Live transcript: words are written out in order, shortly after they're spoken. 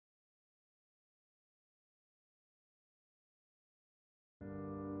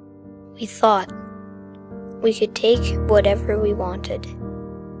We thought we could take whatever we wanted.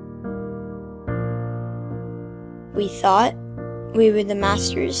 We thought we were the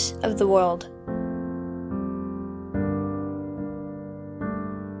masters of the world.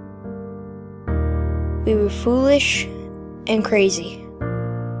 We were foolish and crazy,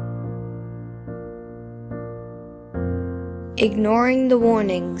 ignoring the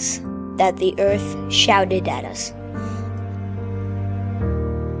warnings that the earth shouted at us.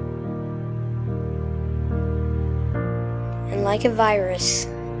 And like a virus,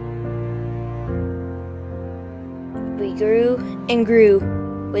 we grew and grew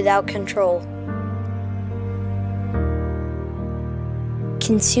without control,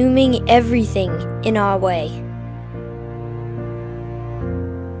 consuming everything in our way,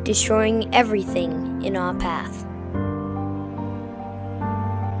 destroying everything in our path.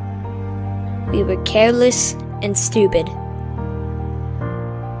 We were careless and stupid,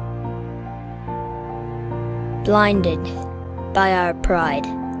 blinded by our pride.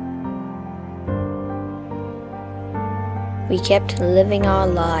 We kept living our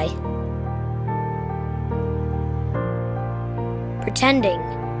lie, pretending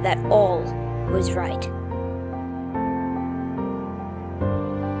that all was right,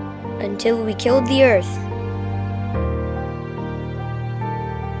 until we killed the earth,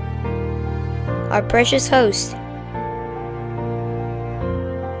 our precious host,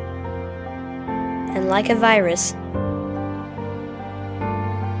 and like a virus,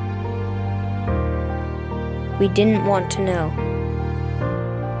 we didn't want to know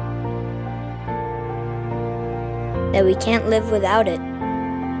that we can't live without it.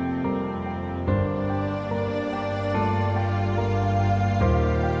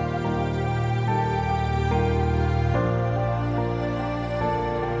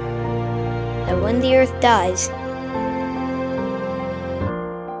 That when the earth dies,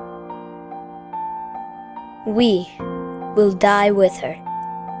 we will die with her.